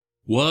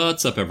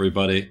What's up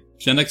everybody,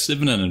 Gen X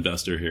Dividend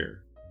Investor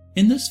here.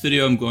 In this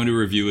video I'm going to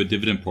review a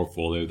dividend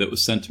portfolio that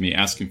was sent to me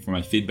asking for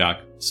my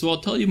feedback, so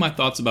I'll tell you my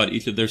thoughts about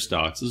each of their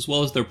stocks as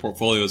well as their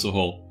portfolio as a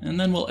whole, and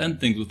then we'll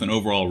end things with an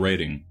overall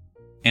rating.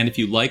 And if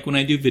you like when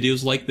I do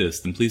videos like this,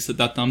 then please hit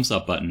that thumbs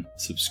up button,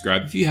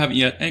 subscribe if you haven't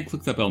yet, and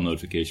click that bell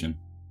notification.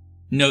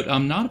 Note,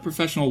 I'm not a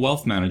professional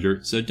wealth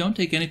manager, so don't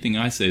take anything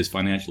I say as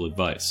financial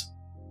advice.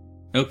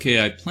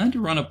 Okay, I plan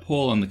to run a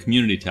poll on the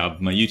community tab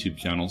of my YouTube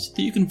channel so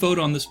that you can vote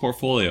on this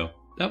portfolio.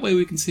 That way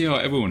we can see how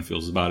everyone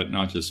feels about it,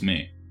 not just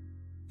me.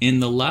 In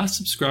the last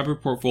subscriber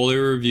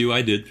portfolio review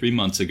I did 3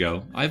 months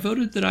ago, I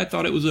voted that I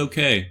thought it was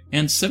okay,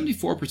 and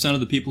 74% of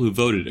the people who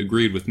voted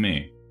agreed with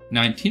me.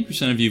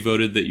 19% of you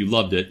voted that you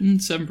loved it, and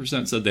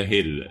 7% said they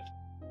hated it.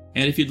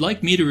 And if you'd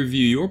like me to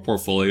review your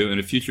portfolio in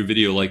a future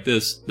video like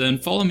this, then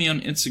follow me on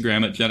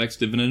Instagram at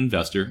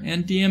GenXDividendInvestor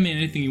and DM me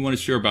anything you want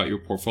to share about your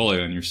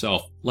portfolio and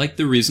yourself, like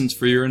the reasons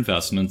for your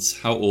investments,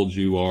 how old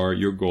you are,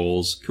 your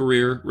goals,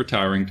 career,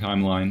 retiring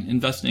timeline,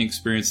 investing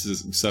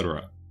experiences,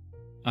 etc.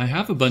 I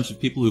have a bunch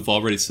of people who've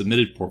already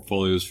submitted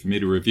portfolios for me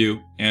to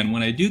review, and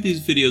when I do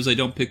these videos I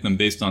don't pick them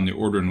based on the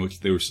order in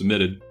which they were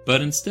submitted,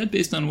 but instead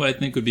based on what I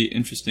think would be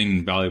interesting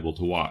and valuable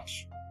to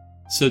watch.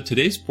 So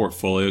today's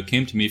portfolio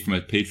came to me from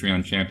a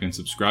Patreon champion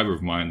subscriber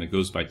of mine that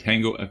goes by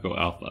Tango Echo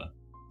Alpha.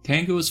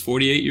 Tango is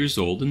 48 years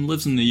old and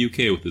lives in the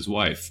UK with his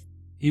wife.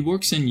 He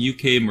works in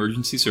UK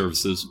emergency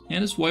services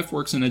and his wife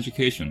works in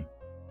education.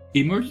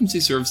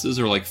 Emergency services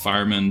are like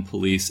firemen,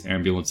 police,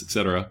 ambulance,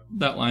 etc.,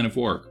 that line of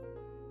work.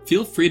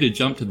 Feel free to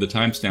jump to the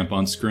timestamp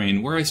on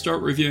screen where I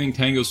start reviewing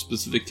Tango's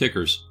specific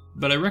tickers,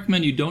 but I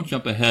recommend you don't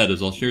jump ahead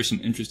as I'll share some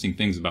interesting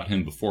things about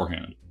him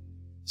beforehand.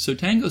 So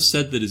Tango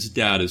said that his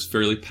dad is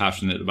fairly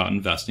passionate about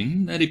investing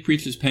and that he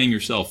preaches paying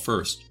yourself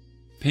first.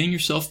 Paying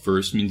yourself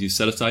first means you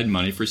set aside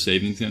money for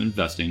savings and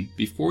investing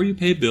before you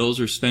pay bills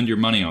or spend your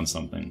money on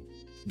something.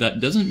 That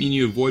doesn't mean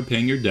you avoid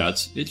paying your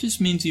debts, it just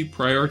means you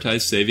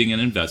prioritize saving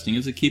and investing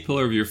as a key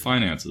pillar of your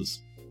finances.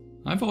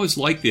 I've always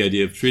liked the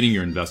idea of treating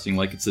your investing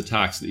like it's a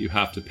tax that you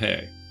have to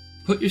pay.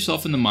 Put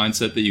yourself in the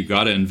mindset that you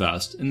gotta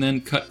invest and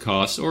then cut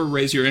costs or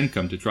raise your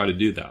income to try to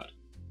do that.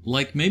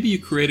 Like maybe you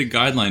create a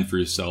guideline for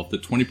yourself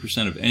that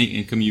 20% of any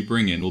income you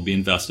bring in will be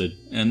invested,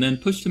 and then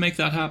push to make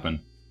that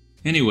happen.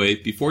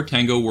 Anyway, before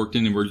Tango worked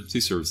in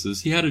emergency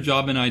services, he had a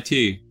job in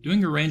IT,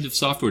 doing a range of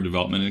software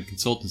development and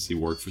consultancy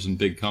work for some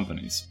big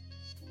companies.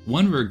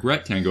 One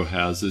regret Tango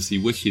has is he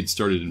wished he'd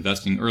started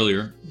investing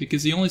earlier,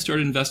 because he only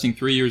started investing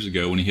 3 years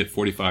ago when he hit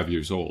 45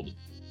 years old.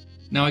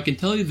 Now I can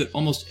tell you that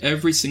almost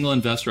every single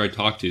investor I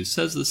talk to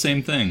says the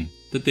same thing,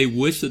 that they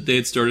wish that they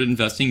had started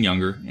investing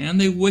younger, and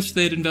they wish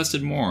they had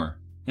invested more.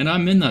 And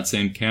I'm in that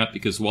same camp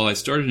because while I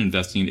started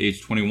investing at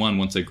age 21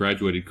 once I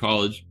graduated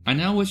college, I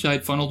now wish I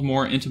had funneled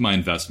more into my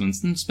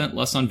investments and spent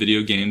less on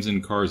video games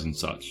and cars and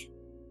such.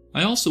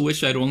 I also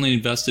wish I'd only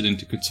invested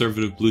into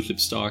conservative blue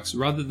chip stocks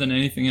rather than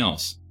anything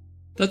else.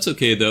 That's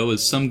okay though,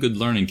 as some good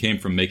learning came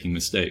from making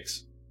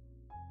mistakes.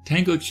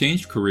 Tango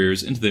changed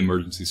careers into the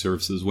emergency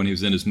services when he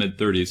was in his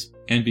mid-30s,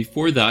 and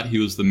before that he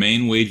was the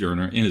main wage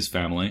earner in his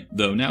family,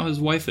 though now his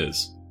wife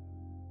is.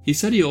 He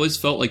said he always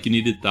felt like you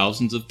needed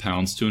thousands of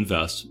pounds to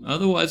invest,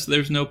 otherwise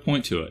there's no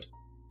point to it.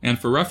 And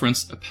for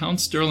reference, a pound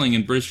sterling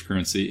in British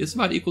currency is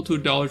about equal to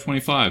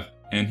 $1.25,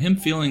 and him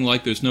feeling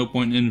like there's no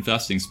point in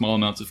investing small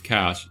amounts of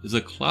cash is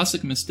a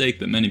classic mistake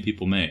that many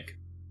people make.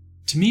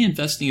 To me,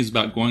 investing is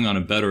about going on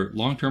a better,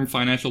 long-term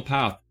financial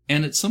path,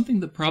 and it's something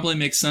that probably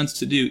makes sense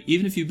to do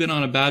even if you've been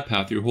on a bad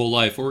path your whole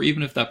life, or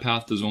even if that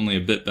path is only a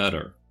bit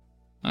better.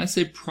 I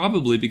say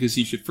probably because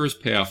you should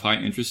first pay off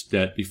high-interest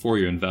debt before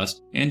you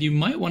invest, and you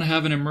might want to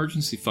have an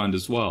emergency fund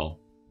as well.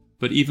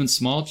 But even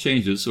small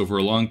changes over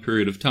a long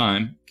period of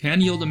time can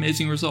yield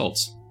amazing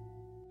results.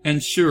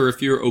 And sure,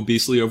 if you're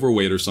obesely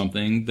overweight or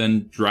something,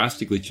 then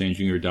drastically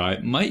changing your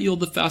diet might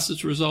yield the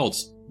fastest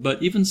results,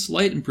 but even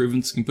slight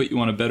improvements can put you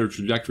on a better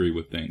trajectory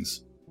with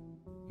things.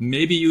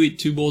 Maybe you eat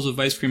 2 bowls of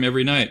ice cream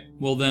every night,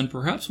 well then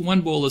perhaps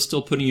 1 bowl is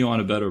still putting you on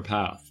a better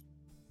path.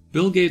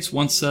 Bill Gates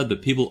once said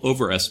that people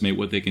overestimate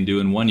what they can do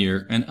in 1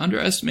 year and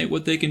underestimate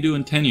what they can do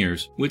in 10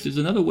 years, which is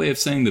another way of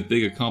saying that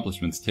big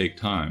accomplishments take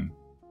time.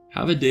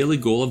 Have a daily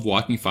goal of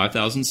walking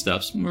 5,000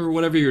 steps, or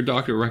whatever your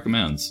doctor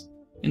recommends.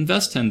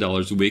 Invest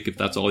 $10 a week if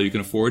that's all you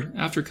can afford,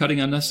 after cutting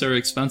unnecessary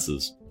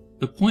expenses.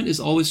 The point is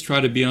always try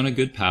to be on a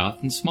good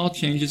path, and small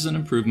changes and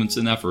improvements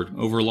in effort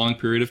over a long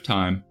period of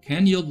time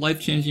can yield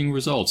life-changing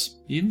results,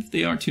 even if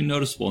they aren't too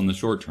noticeable in the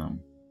short term.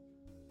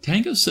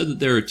 Tango said that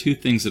there are 2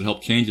 things that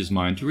helped change his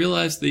mind to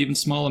realize that even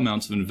small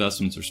amounts of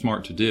investments are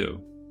smart to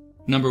do.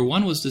 Number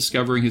 1 was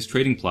discovering his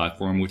trading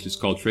platform, which is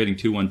called Trading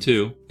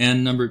 212,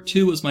 and number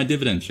 2 was my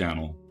dividend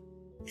channel.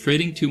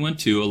 Trading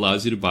 212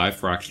 allows you to buy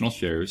fractional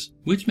shares,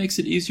 which makes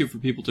it easier for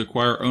people to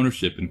acquire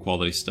ownership in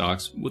quality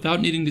stocks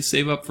without needing to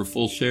save up for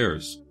full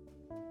shares.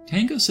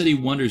 Tango said he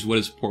wonders what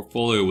his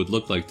portfolio would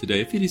look like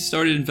today if he'd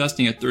started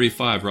investing at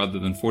 35 rather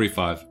than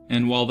 45,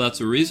 and while that's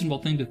a reasonable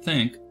thing to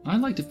think, I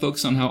like to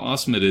focus on how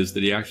awesome it is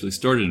that he actually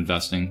started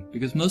investing,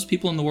 because most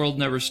people in the world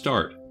never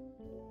start.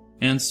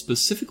 And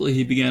specifically,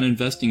 he began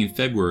investing in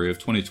February of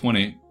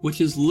 2020,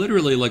 which is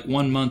literally like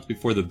 1 month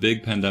before the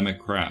big pandemic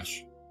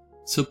crash.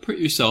 So put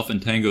yourself in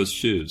Tango's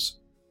shoes.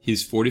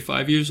 He's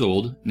 45 years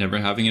old, never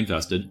having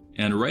invested,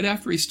 and right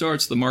after he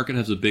starts, the market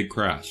has a big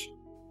crash.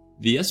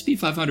 The S&P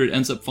 500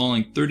 ends up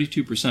falling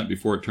 32%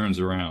 before it turns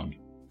around.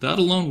 That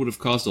alone would have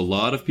caused a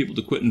lot of people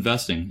to quit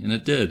investing, and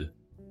it did.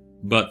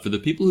 But for the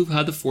people who've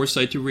had the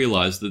foresight to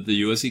realize that the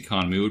US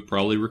economy would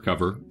probably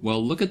recover,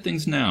 well, look at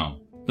things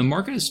now. The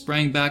market has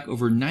sprang back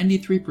over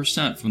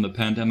 93% from the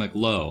pandemic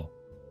low.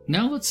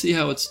 Now let's see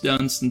how it's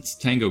done since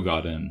Tango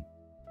got in.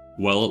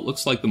 Well, it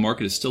looks like the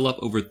market is still up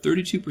over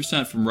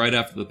 32% from right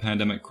after the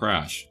pandemic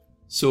crash.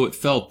 So it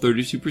fell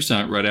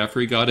 32% right after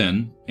he got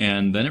in,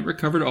 and then it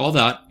recovered all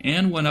that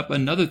and went up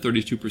another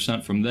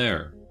 32% from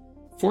there.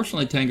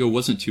 Fortunately, Tango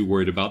wasn't too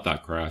worried about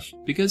that crash,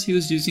 because he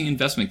was using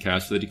investment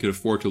cash that he could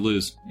afford to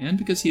lose, and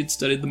because he had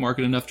studied the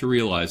market enough to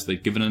realize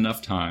that given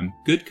enough time,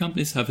 good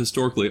companies have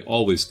historically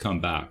always come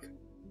back.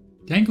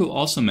 Tango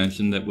also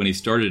mentioned that when he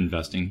started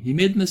investing, he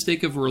made the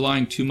mistake of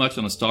relying too much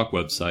on a stock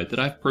website that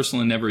I've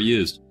personally never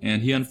used,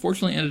 and he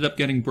unfortunately ended up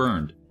getting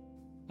burned.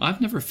 I've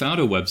never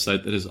found a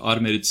website that has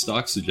automated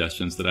stock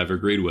suggestions that I've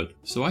agreed with,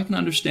 so I can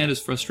understand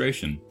his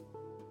frustration.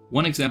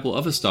 One example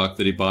of a stock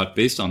that he bought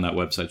based on that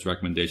website's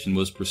recommendation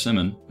was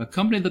Persimmon, a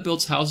company that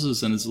builds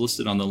houses and is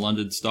listed on the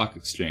London Stock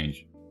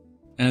Exchange.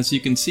 As you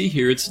can see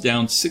here, it's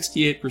down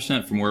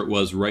 68% from where it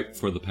was right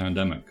before the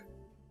pandemic.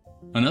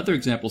 Another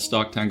example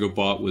stock Tango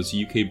bought was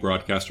UK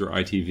broadcaster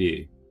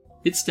ITV.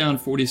 It's down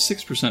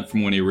 46%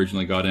 from when he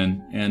originally got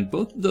in, and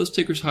both of those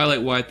tickers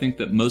highlight why I think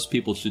that most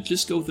people should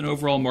just go with an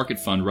overall market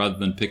fund rather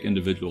than pick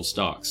individual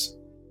stocks.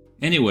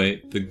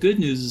 Anyway, the good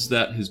news is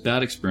that his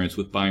bad experience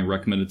with buying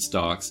recommended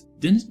stocks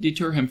didn't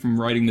deter him from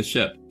righting the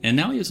ship, and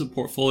now he has a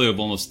portfolio of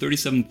almost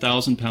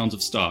 37,000 pounds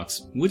of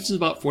stocks, which is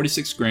about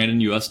 46 grand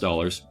in US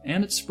dollars,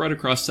 and it's spread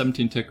across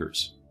 17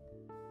 tickers.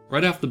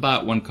 Right off the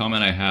bat, one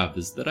comment I have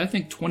is that I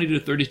think 20 to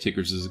 30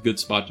 tickers is a good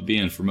spot to be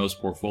in for most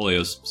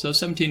portfolios, so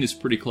 17 is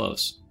pretty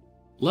close.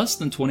 Less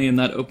than 20 and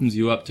that opens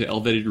you up to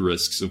elevated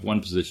risks of one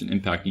position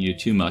impacting you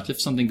too much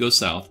if something goes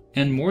south,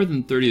 and more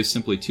than 30 is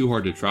simply too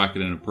hard to track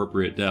at an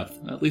appropriate depth,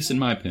 at least in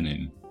my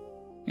opinion.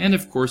 And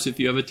of course, if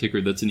you have a ticker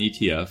that's an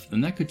ETF,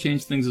 then that could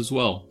change things as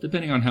well,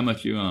 depending on how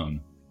much you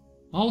own.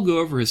 I'll go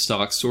over his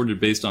stocks sorted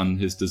based on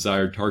his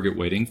desired target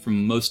weighting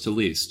from most to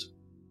least.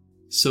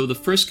 So the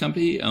first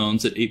company he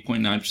owns at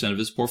 8.9% of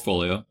his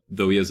portfolio,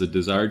 though he has a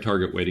desired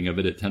target weighting of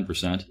it at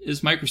 10%,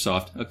 is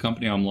Microsoft, a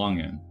company I'm long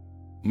in.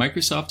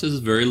 Microsoft has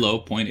a very low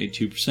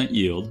 0.82%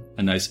 yield,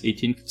 a nice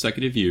 18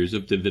 consecutive years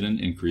of dividend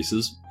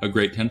increases, a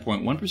great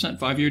 10.1%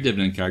 5-year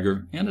dividend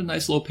CAGR, and a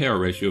nice low payout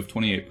ratio of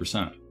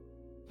 28%.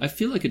 I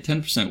feel like a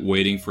 10%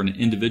 weighting for an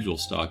individual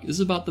stock is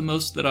about the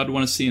most that I'd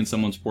want to see in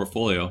someone's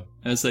portfolio,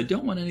 as I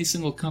don't want any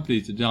single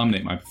company to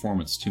dominate my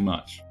performance too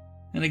much.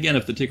 And again,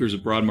 if the ticker is a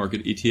broad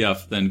market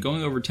ETF, then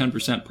going over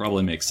 10%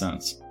 probably makes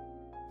sense.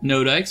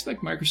 Note, I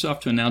expect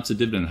Microsoft to announce a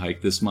dividend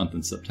hike this month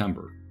in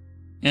September.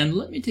 And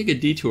let me take a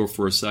detour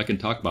for a sec and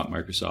talk about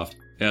Microsoft,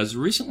 as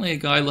recently a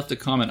guy left a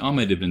comment on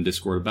my Dividend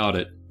Discord about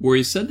it, where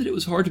he said that it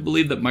was hard to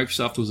believe that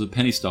Microsoft was a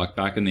penny stock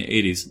back in the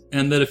 80s,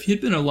 and that if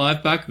he'd been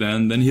alive back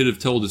then he'd have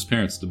told his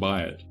parents to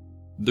buy it.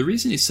 The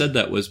reason he said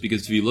that was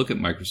because if you look at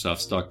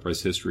Microsoft's stock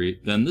price history,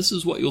 then this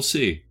is what you'll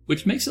see,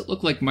 which makes it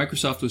look like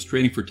Microsoft was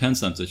trading for 10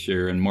 cents a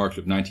share in March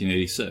of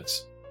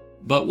 1986.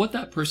 But what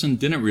that person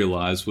didn't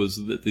realize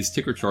was that these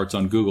ticker charts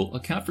on Google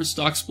account for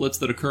stock splits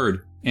that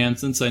occurred, and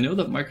since I know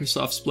that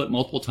Microsoft split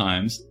multiple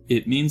times,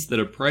 it means that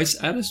a price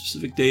at a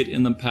specific date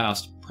in the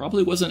past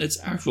probably wasn't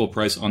its actual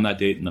price on that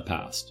date in the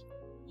past.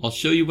 I'll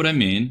show you what I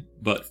mean,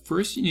 but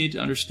first you need to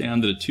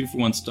understand that a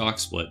 2-for-1 stock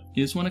split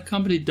is when a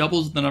company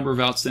doubles the number of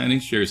outstanding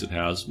shares it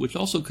has, which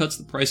also cuts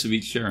the price of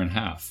each share in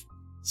half.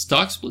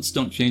 Stock splits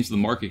don't change the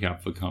market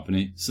cap of a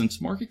company,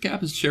 since market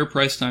cap is share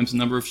price times the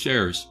number of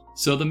shares.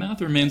 So the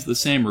math remains the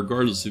same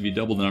regardless if you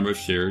double the number of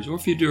shares or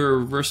if you do a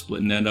reverse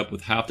split and end up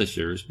with half the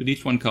shares, but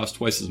each one costs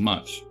twice as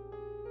much.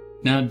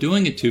 Now,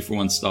 doing a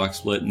 2-for-1 stock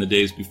split in the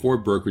days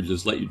before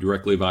brokerages let you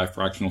directly buy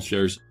fractional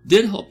shares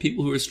did help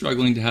people who were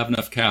struggling to have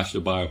enough cash to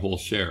buy a whole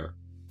share.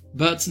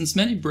 But since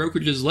many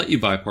brokerages let you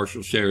buy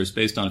partial shares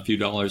based on a few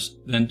dollars,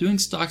 then doing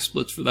stock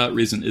splits for that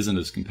reason isn't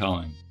as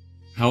compelling.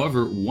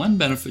 However, one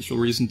beneficial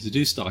reason to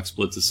do stock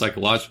splits is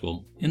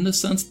psychological, in the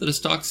sense that a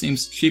stock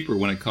seems cheaper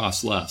when it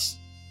costs less.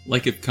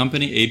 Like if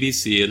company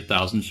ABC had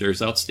 1,000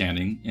 shares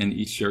outstanding and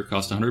each share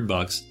cost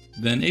 $100,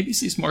 then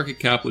ABC's market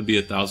cap would be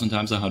 1,000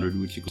 times 100,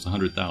 which equals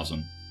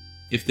 100,000.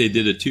 If they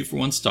did a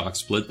 2-for-1 stock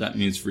split, that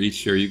means for each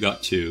share you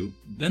got 2,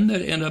 then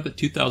they'd end up at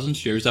 2,000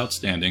 shares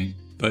outstanding,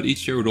 but each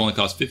share would only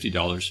cost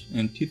 $50,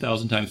 and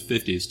 2,000 times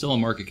 50 is still a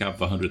market cap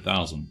of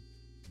 100,000.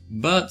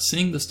 But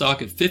seeing the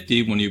stock at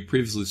 50 when you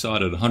previously saw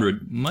it at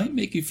 100 might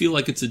make you feel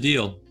like it's a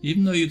deal,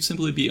 even though you'd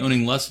simply be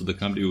owning less of the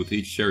company with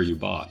each share you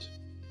bought.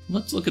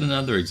 Let's look at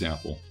another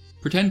example.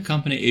 Pretend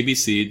company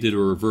ABC did a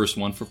reverse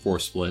 1-for-4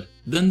 split,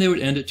 then they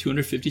would end at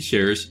 250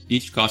 shares,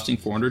 each costing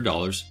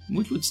 $400,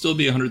 which would still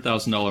be a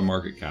 $100,000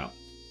 market cap.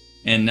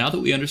 And now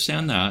that we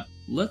understand that,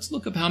 Let's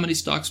look up how many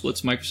stock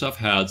splits Microsoft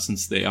had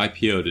since they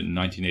IPO'd in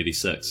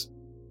 1986.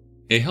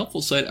 A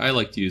helpful site I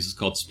like to use is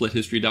called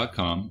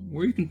splithistory.com,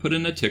 where you can put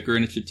in a ticker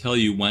and it should tell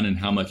you when and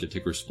how much a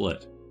ticker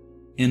split.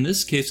 In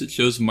this case, it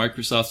shows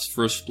Microsoft's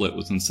first split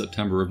was in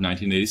September of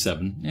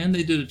 1987, and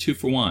they did a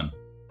 2-for-1.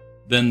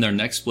 Then their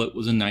next split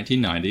was in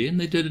 1990, and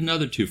they did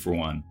another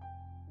 2-for-1.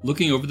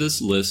 Looking over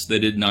this list, they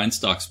did 9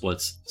 stock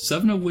splits,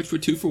 7 of which were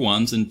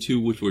 2-for-1s and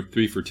 2 which were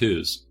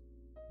 3-for-2s.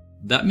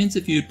 That means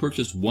if you had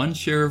purchased 1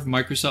 share of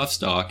Microsoft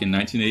stock in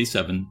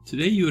 1987,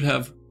 today you would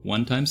have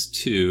 1 times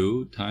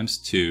 2 times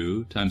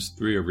 2 times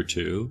 3 over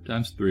 2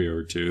 times 3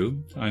 over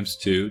 2 times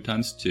 2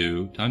 times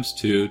 2 times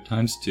 2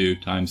 times 2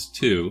 times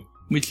 2,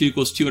 which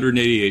equals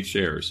 288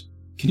 shares.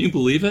 Can you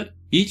believe it?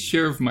 Each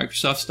share of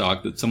Microsoft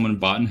stock that someone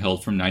bought and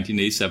held from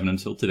 1987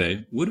 until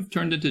today would have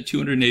turned into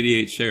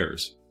 288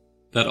 shares.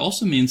 That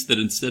also means that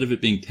instead of it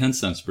being 10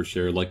 cents per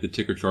share like the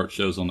ticker chart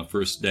shows on the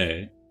first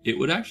day, it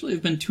would actually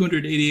have been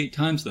 288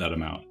 times that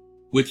amount,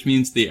 which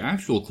means the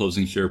actual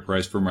closing share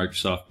price for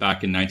Microsoft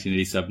back in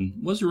 1987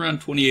 was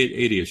around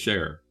 $28.80 a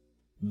share.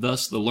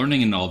 Thus, the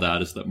learning in all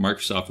that is that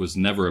Microsoft was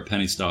never a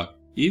penny stock,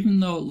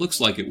 even though it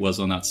looks like it was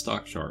on that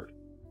stock chart.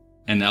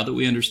 And now that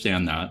we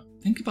understand that,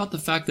 think about the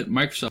fact that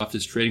Microsoft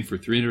is trading for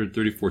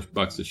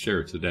 $334 a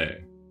share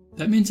today.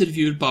 That means that if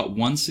you had bought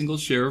 1 single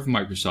share of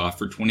Microsoft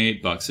for $28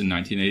 in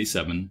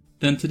 1987,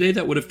 then today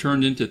that would have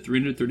turned into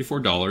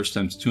 $334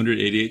 times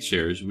 288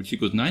 shares, which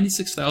equals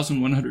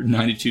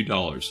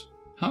 $96,192.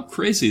 How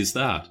crazy is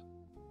that?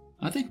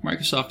 I think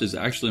Microsoft is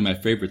actually my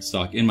favorite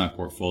stock in my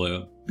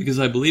portfolio because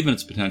I believe in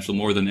its potential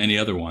more than any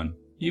other one,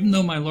 even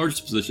though my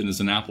largest position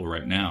is in Apple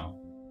right now.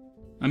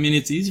 I mean,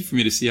 it's easy for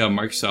me to see how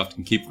Microsoft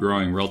can keep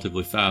growing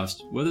relatively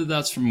fast, whether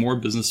that's from more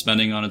business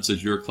spending on its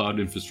Azure cloud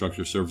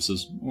infrastructure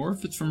services, or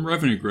if it's from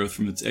revenue growth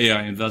from its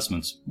AI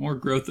investments, more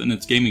growth in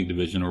its gaming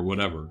division, or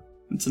whatever.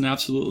 It's an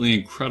absolutely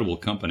incredible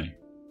company.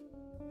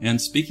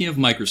 And speaking of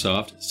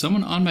Microsoft,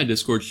 someone on my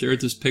Discord shared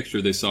this picture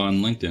they saw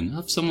on LinkedIn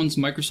of someone's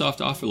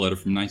Microsoft offer letter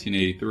from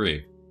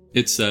 1983.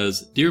 It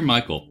says, "Dear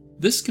Michael,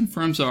 this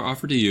confirms our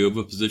offer to you of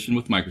a position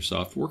with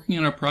Microsoft working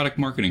in our product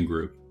marketing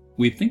group.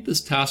 We think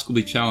this task will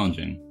be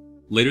challenging.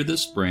 Later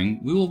this spring,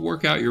 we will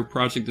work out your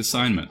project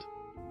assignment.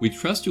 We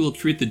trust you will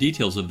treat the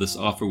details of this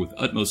offer with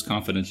utmost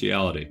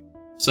confidentiality."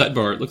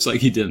 Sidebar, it looks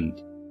like he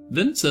didn't.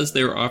 Then it says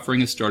they are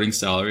offering a starting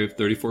salary of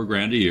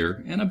 $34,000 a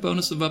year and a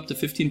bonus of up to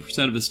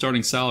 15% of his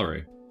starting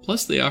salary.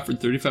 Plus they offered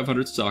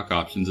 3,500 stock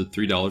options at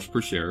 $3 per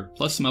share,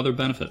 plus some other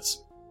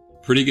benefits.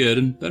 Pretty good,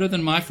 and better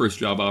than my first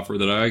job offer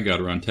that I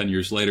got around 10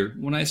 years later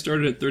when I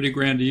started at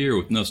 $30,000 a year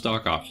with no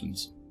stock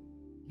options.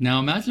 Now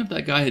imagine if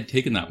that guy had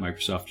taken that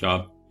Microsoft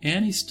job,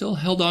 and he still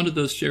held on to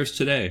those shares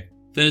today.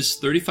 Then his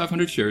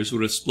 3,500 shares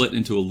would have split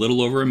into a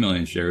little over 1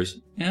 million shares,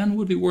 and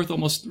would be worth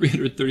almost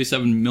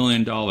 $337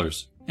 million.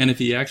 And if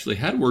he actually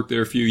had worked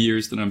there a few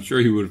years, then I'm sure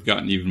he would have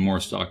gotten even more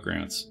stock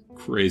grants.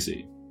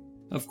 Crazy.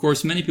 Of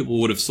course, many people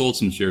would have sold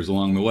some shares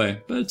along the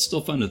way, but it's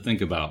still fun to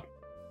think about.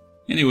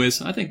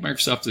 Anyways, I think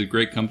Microsoft is a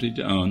great company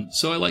to own,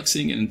 so I like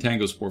seeing it in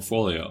Tango's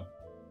portfolio.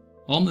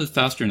 I'll move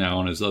faster now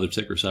on his other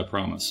tickers, I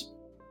promise.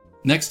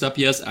 Next up,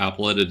 he has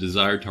Apple at a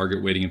desired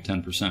target weighting of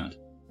 10%.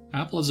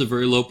 Apple has a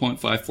very low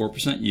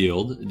 0.54%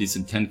 yield, a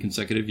decent 10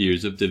 consecutive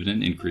years of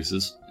dividend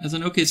increases, has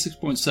an okay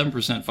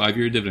 6.7%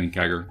 5-year dividend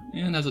CAGR,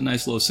 and has a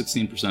nice low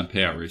 16%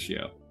 payout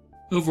ratio.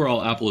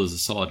 Overall, Apple is a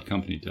solid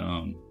company to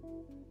own.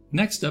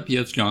 Next up, he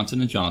has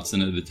Johnson &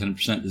 Johnson at a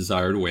 10%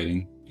 desired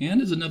weighting,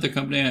 and is another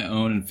company I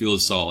own and feel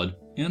is solid,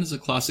 and is a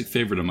classic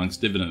favorite amongst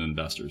dividend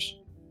investors.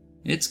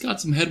 It's got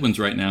some headwinds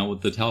right now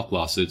with the talc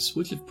lawsuits,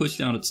 which have pushed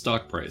down its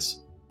stock price.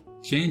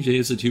 J&J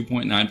has a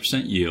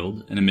 2.9%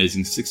 yield, an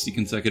amazing 60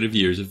 consecutive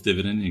years of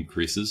dividend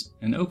increases,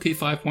 an okay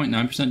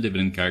 5.9%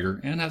 dividend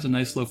CAGR, and has a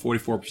nice low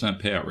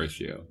 44% payout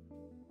ratio.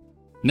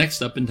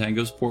 Next up in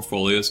Tango's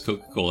portfolio is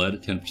Coca-Cola at a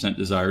 10%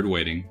 desired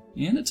weighting,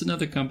 and it's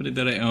another company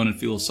that I own and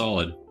feel is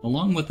solid,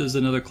 along with is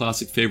another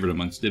classic favorite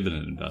amongst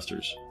dividend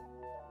investors.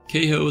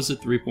 Keiho is a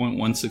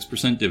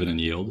 3.16%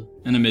 dividend yield,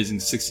 an amazing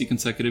 60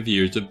 consecutive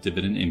years of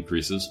dividend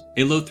increases,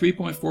 a low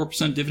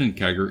 3.4% dividend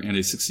CAGR, and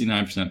a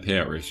 69%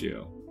 payout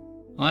ratio.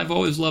 I've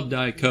always loved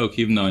Diet Coke,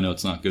 even though I know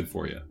it's not good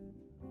for you.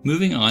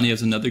 Moving on, he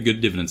has another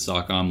good dividend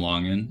stock I'm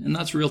long in, and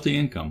that's Realty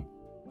Income.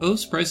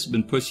 O's price has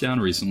been pushed down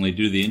recently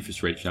due to the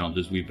interest rate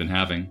challenges we've been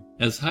having,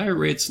 as higher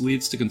rates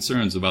leads to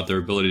concerns about their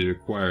ability to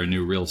acquire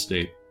new real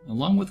estate,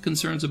 along with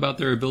concerns about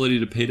their ability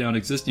to pay down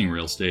existing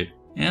real estate,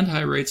 and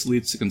high rates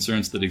leads to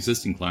concerns that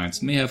existing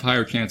clients may have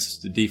higher chances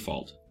to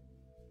default.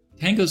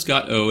 Tango's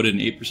got O at an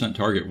 8%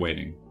 target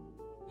weighting.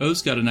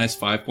 O's got a nice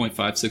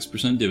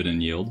 5.56%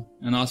 dividend yield,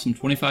 an awesome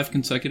 25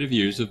 consecutive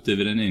years of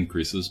dividend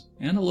increases,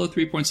 and a low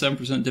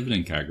 3.7%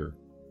 dividend CAGR.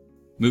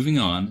 Moving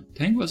on,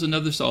 Tango has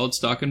another solid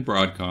stock in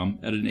Broadcom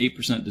at an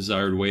 8%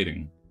 desired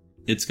weighting.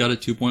 It's got a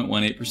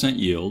 2.18%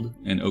 yield,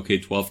 an okay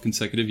 12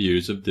 consecutive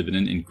years of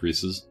dividend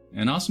increases,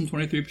 an awesome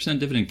 23%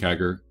 dividend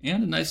CAGR,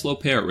 and a nice low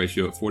payout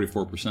ratio at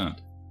 44%.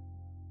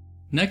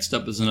 Next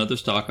up is another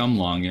stock I'm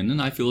long in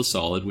and I feel is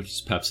solid, which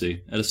is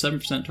Pepsi, at a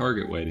 7%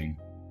 target weighting.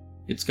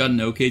 It's got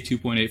an okay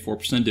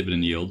 2.84%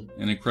 dividend yield,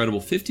 an incredible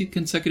 50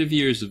 consecutive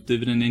years of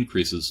dividend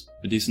increases,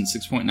 a decent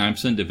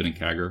 6.9% dividend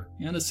CAGR,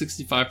 and a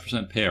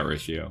 65% payout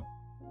ratio.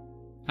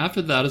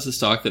 After that is a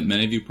stock that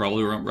many of you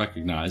probably won't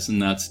recognize,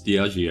 and that's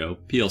Diageo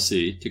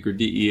plc, ticker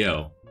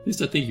DEO. At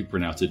least I think you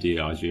pronounce it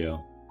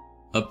Diageo.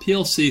 A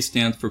PLC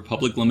stands for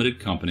Public Limited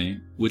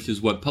Company, which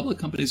is what public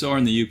companies are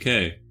in the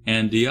UK,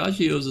 and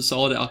Diageo is a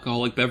solid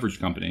alcoholic beverage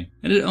company,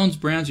 and it owns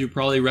brands you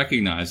probably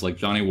recognize like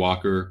Johnny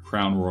Walker,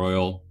 Crown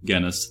Royal,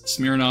 Guinness,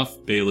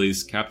 Smirnoff,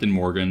 Baileys, Captain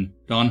Morgan,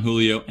 Don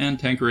Julio, and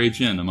Tanqueray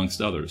Gin,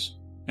 amongst others.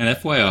 And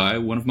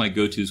FYI, one of my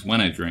go-tos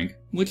when I drink,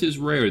 which is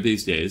rare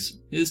these days,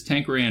 is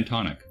Tanqueray and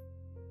Tonic.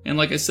 And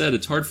like I said,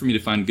 it's hard for me to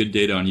find good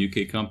data on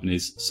UK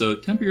companies, so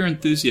temper your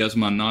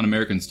enthusiasm on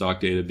non-American stock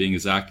data being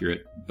as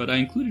accurate, but I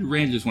included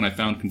ranges when I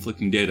found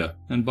conflicting data,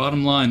 and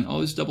bottom line,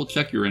 always double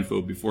check your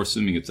info before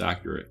assuming it's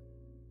accurate.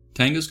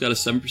 Tango's got a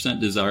 7%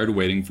 desired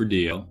weighting for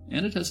DEO,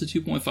 and it has a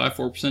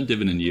 2.54%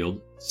 dividend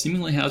yield,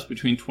 seemingly has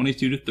between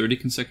 22 to 30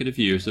 consecutive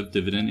years of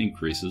dividend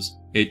increases,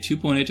 a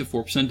 2.8 to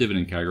 4%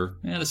 dividend CAGR,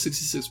 and a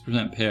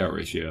 66% payout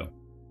ratio.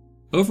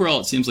 Overall,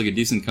 it seems like a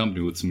decent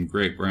company with some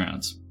great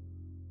brands.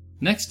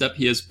 Next up,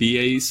 he has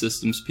BAE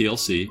Systems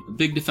plc, a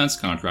big defense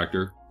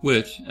contractor,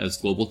 which, as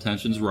global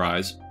tensions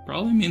rise,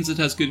 probably means it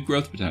has good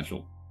growth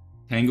potential.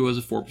 Tango has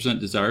a 4%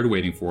 desired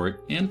weighting for it,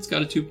 and it's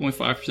got a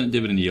 2.5%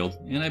 dividend yield,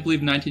 and I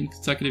believe 19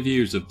 consecutive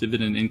years of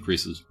dividend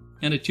increases,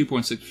 and a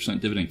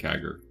 2.6% dividend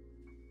CAGR.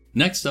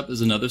 Next up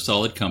is another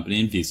solid company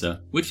in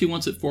Visa, which he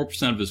wants at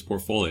 4% of his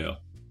portfolio.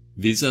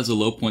 Visa has a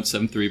low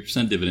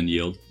 0.73% dividend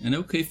yield, an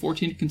okay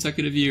 14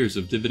 consecutive years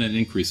of dividend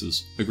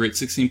increases, a great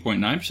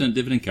 16.9%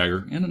 dividend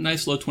CAGR, and a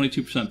nice low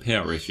 22%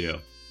 payout ratio.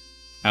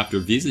 After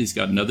Visa, he's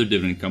got another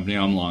dividend company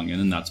I'm long in,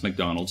 and that's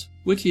McDonald's,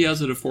 which he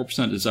has at a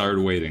 4% desired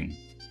weighting.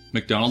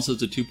 McDonald's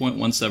has a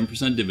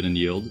 2.17% dividend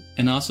yield,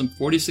 an awesome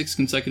 46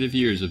 consecutive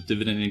years of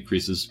dividend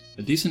increases,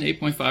 a decent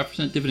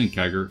 8.5% dividend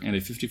CAGR, and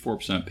a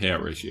 54%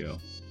 payout ratio.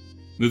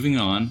 Moving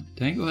on,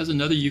 Tango has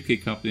another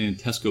UK company in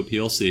Tesco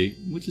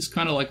plc, which is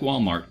kind of like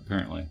Walmart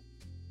apparently.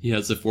 He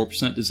has a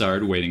 4%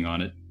 desired weighting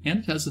on it, and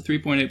it has a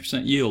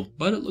 3.8% yield,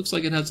 but it looks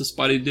like it has a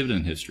spotty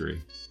dividend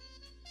history.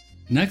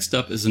 Next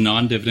up is a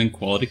non-dividend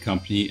quality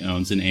company he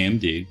owns in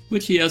AMD,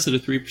 which he has at a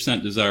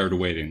 3% desired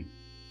weighting.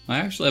 I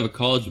actually have a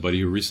college buddy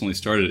who recently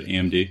started at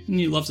AMD, and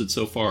he loves it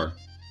so far.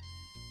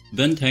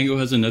 Then Tango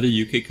has another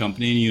UK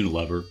company in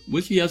Unilever,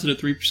 which he has at a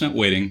 3%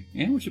 weighting,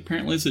 and which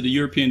apparently is at a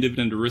European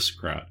dividend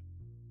aristocrat.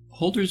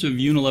 Holders of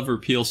Unilever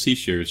plc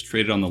shares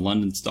traded on the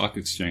London Stock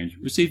Exchange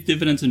receive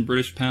dividends in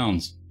British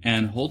pounds,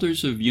 and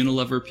holders of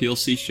Unilever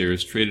plc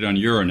shares traded on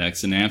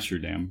Euronext in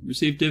Amsterdam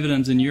receive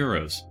dividends in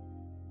euros.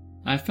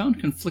 I found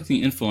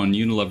conflicting info on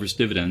Unilever's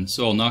dividend,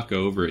 so I'll not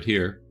go over it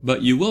here,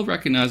 but you will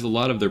recognize a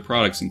lot of their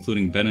products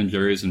including Ben &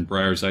 Jerry's and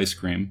Breyers ice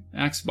cream,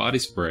 Axe body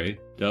spray,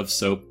 Dove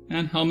soap,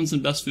 and Hellmann's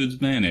and Best Foods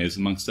mayonnaise,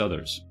 amongst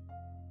others.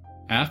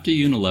 After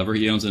Unilever,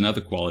 he owns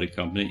another quality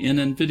company in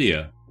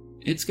Nvidia.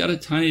 It's got a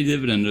tiny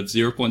dividend of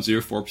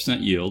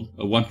 0.04% yield,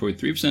 a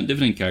 1.3%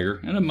 dividend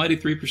CAGR, and a mighty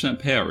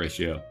 3% payout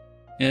ratio.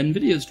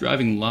 Nvidia is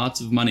driving lots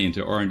of money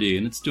into R&D,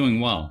 and it's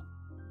doing well.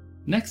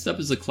 Next up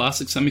is a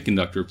classic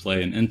semiconductor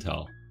play in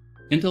Intel.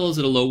 Intel is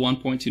at a low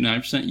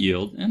 1.29%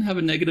 yield and have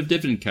a negative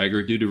dividend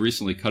CAGR due to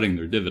recently cutting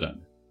their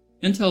dividend.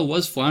 Intel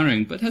was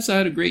floundering, but has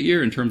had a great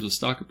year in terms of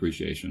stock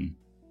appreciation.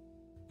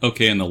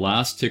 Okay, and the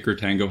last ticker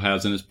Tango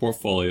has in his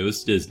portfolio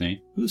is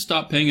Disney, who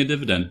stopped paying a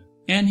dividend,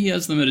 and he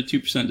has them at a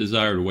 2%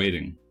 desired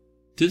weighting.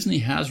 Disney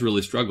has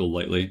really struggled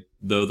lately,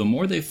 though the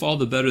more they fall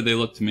the better they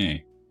look to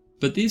me.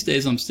 But these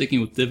days I'm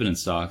sticking with dividend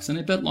stocks, and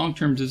I bet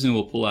long-term Disney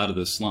will pull out of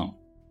this slump.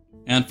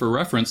 And for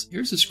reference,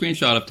 here's a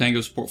screenshot of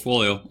Tango's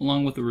portfolio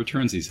along with the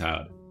returns he's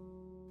had.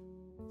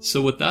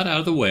 So with that out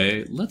of the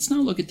way, let's now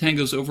look at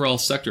Tango's overall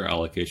sector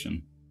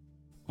allocation.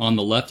 On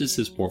the left is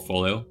his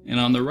portfolio, and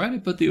on the right I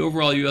put the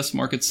overall US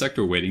market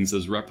sector weightings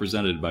as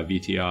represented by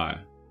VTI.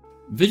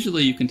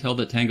 Visually, you can tell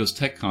that Tango's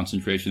tech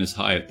concentration is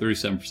high at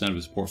 37% of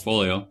his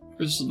portfolio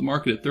versus the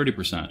market at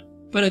 30%,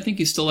 but I think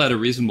he's still at a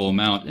reasonable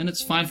amount, and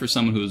it's fine for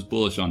someone who is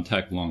bullish on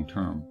tech long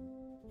term.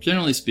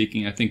 Generally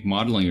speaking, I think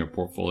modeling your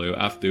portfolio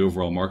after the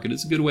overall market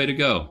is a good way to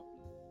go.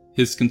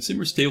 His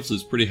consumer staples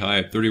is pretty high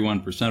at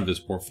 31% of his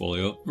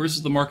portfolio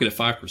versus the market at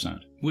 5%,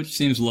 which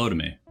seems low to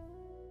me.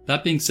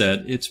 That being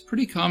said, it's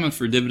pretty common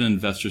for dividend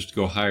investors to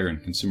go higher in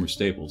consumer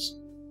staples.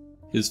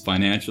 His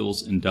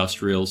financials,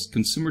 industrials,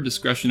 consumer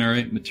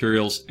discretionary,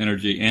 materials,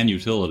 energy, and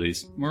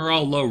utilities are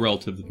all low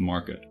relative to the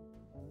market.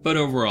 But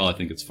overall, I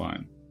think it's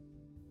fine.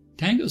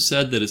 Tango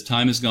said that as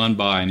time has gone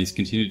by and he's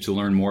continued to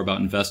learn more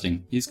about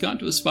investing, he's gotten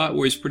to a spot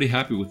where he's pretty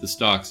happy with the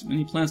stocks and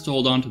he plans to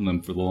hold on to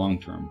them for the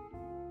long term.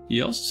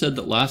 He also said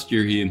that last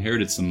year he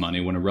inherited some money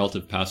when a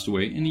relative passed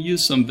away and he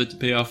used some of it to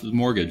pay off his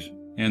mortgage,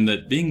 and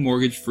that being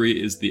mortgage-free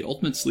is the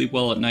ultimate sleep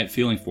well at night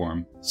feeling for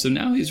him, so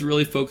now he's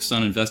really focused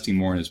on investing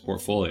more in his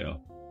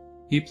portfolio.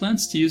 He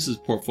plans to use his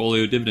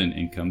portfolio dividend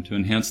income to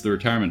enhance the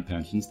retirement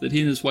pensions that he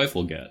and his wife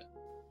will get.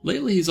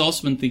 Lately, he's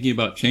also been thinking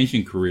about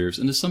changing careers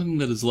into something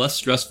that is less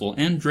stressful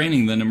and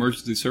draining than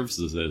emergency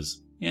services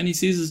is. and he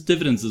sees his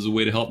dividends as a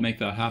way to help make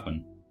that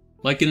happen.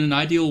 Like in an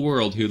ideal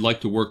world, he would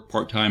like to work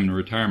part-time in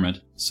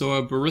retirement, so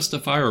a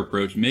barista FIRE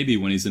approach may be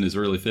when he's in his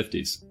early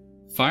 50s.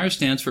 FIRE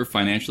stands for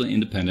Financially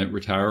Independent,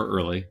 Retire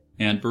Early,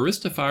 and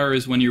barista FIRE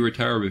is when you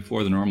retire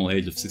before the normal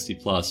age of 60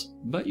 plus,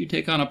 but you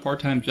take on a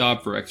part-time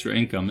job for extra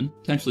income and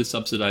potentially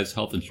subsidized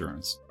health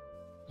insurance.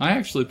 I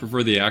actually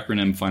prefer the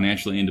acronym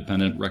Financially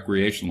Independent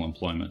Recreational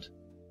Employment.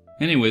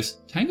 Anyways,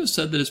 Tango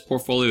said that his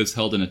portfolio is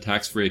held in a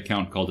tax-free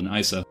account called an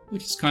ISA,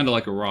 which is kinda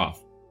like a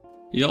Roth.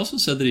 He also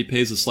said that he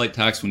pays a slight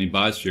tax when he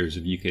buys shares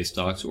of UK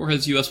stocks or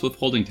has US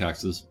withholding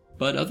taxes,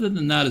 but other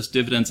than that his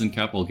dividends and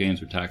capital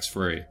gains are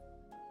tax-free.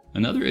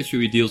 Another issue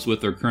he deals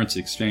with are currency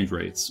exchange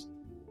rates.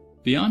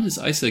 Beyond his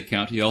ISA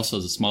account, he also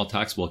has a small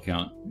taxable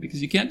account,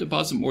 because you can't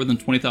deposit more than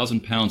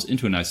 £20,000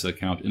 into an ISA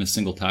account in a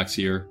single tax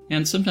year,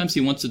 and sometimes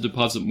he wants to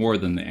deposit more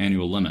than the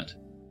annual limit.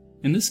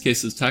 In this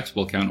case, his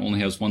taxable account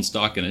only has one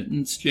stock in it, and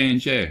it's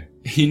J&J.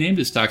 He named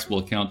his taxable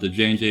account the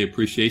J&J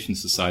Appreciation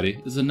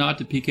Society as a nod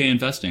to PK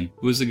Investing,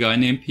 who is a guy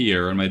named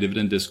Pierre on my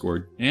Dividend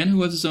Discord, and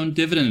who has his own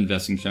dividend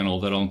investing channel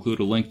that I'll include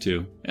a link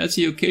to, as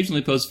he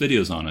occasionally posts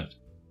videos on it.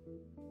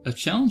 A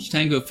challenge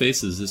Tango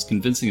faces is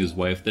convincing his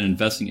wife that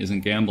investing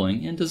isn't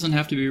gambling and doesn't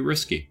have to be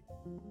risky.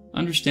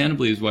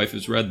 Understandably, his wife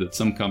has read that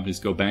some companies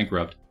go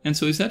bankrupt, and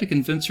so he's had to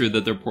convince her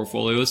that their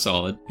portfolio is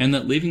solid and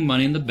that leaving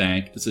money in the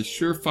bank is a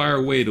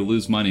surefire way to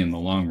lose money in the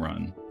long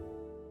run.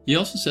 He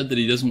also said that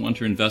he doesn't want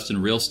to invest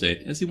in real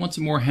estate as he wants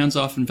a more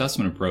hands-off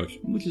investment approach,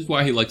 which is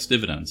why he likes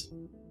dividends.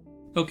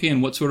 Okay,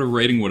 and what sort of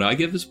rating would I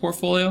give this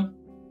portfolio?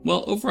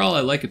 Well, overall I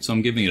like it, so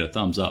I'm giving it a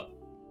thumbs up.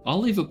 I'll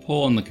leave a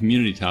poll on the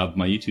community tab of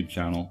my YouTube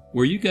channel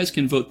where you guys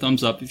can vote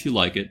thumbs up if you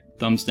like it,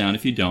 thumbs down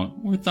if you don't,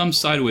 or thumbs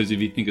sideways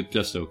if you think it's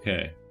just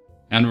okay.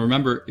 And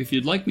remember, if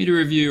you'd like me to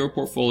review your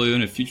portfolio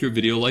in a future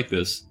video like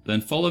this, then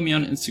follow me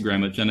on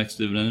Instagram at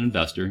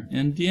GenXDividendInvestor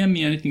and DM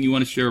me anything you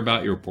want to share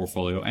about your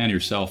portfolio and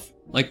yourself,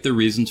 like the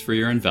reasons for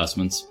your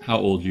investments, how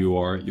old you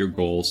are, your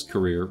goals,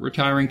 career,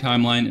 retiring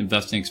timeline,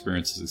 investing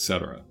experiences,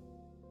 etc.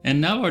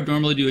 And now I'd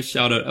normally do a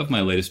shout out of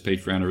my latest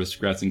Patreon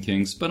aristocrats and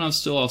kings, but I'm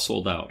still all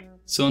sold out.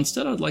 So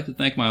instead I'd like to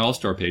thank my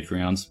all-star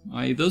Patreons,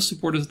 i.e. those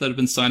supporters that have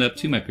been signed up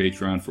to my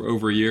Patreon for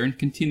over a year and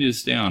continue to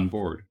stay on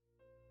board.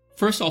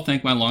 First I'll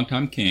thank my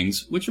longtime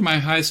kings, which are my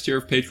highest tier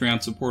of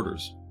Patreon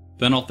supporters.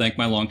 Then I'll thank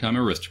my longtime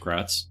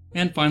aristocrats.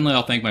 And finally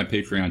I'll thank my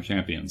Patreon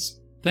champions.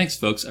 Thanks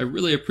folks, I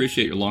really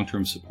appreciate your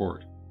long-term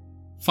support.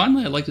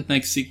 Finally I'd like to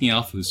thank Seeking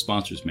Alpha who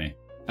sponsors me.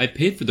 I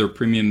paid for their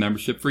premium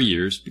membership for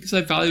years because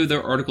I value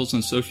their articles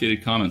and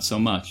associated comments so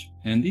much,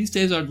 and these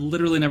days I'd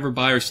literally never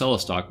buy or sell a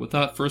stock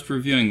without first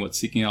reviewing what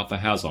Seeking Alpha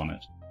has on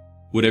it.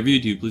 Whatever you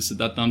do, please hit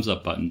that thumbs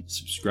up button,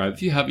 subscribe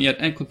if you haven't yet,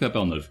 and click that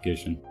bell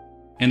notification.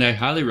 And I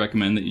highly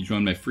recommend that you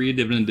join my free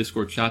Dividend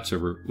Discord chat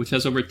server, which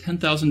has over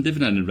 10,000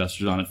 dividend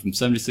investors on it from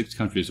 76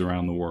 countries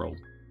around the world.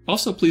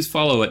 Also, please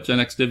follow at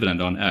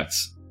GenXDividend on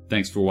X.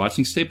 Thanks for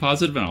watching, stay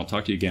positive, and I'll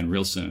talk to you again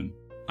real soon.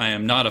 I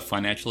am not a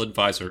financial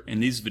advisor,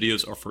 and these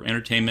videos are for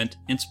entertainment,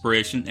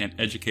 inspiration, and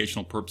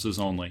educational purposes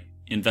only.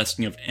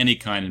 Investing of any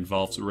kind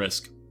involves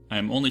risk. I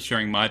am only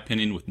sharing my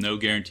opinion with no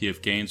guarantee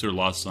of gains or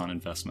losses on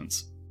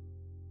investments.